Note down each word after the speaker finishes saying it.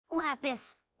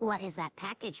Lapis, what is that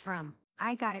package from?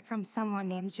 I got it from someone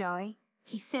named Joey.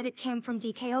 He said it came from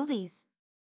DKOldies.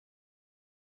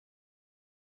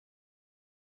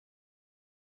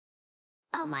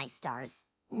 Oh my stars.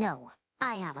 No,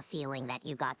 I have a feeling that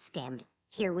you got scammed.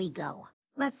 Here we go.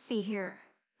 Let's see here.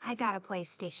 I got a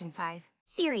PlayStation 5.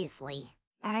 Seriously.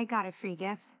 And I got a free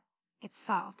gift. It's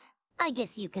salt. I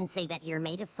guess you can say that you're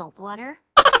made of salt water.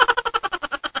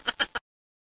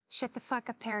 Shut the fuck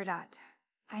up, Peridot.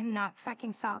 I'm not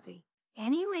fucking salty.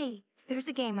 Anyway, there's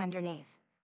a game underneath.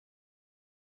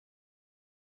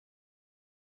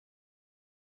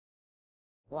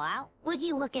 Wow, would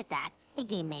you look at that? A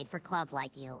game made for clouds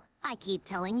like you. I keep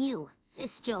telling you,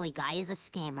 this Joey guy is a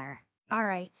scammer.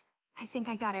 Alright, I think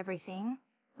I got everything.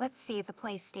 Let's see if the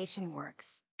PlayStation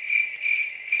works.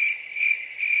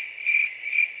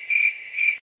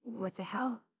 What the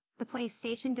hell? The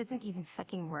PlayStation doesn't even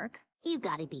fucking work? You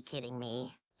gotta be kidding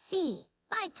me. See,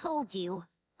 I told you.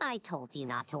 I told you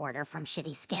not to order from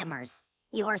shitty scammers.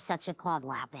 You're such a Claude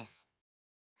Lapis.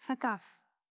 Fuck off.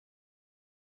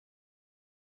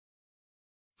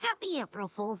 Happy April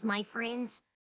Fools, my friends.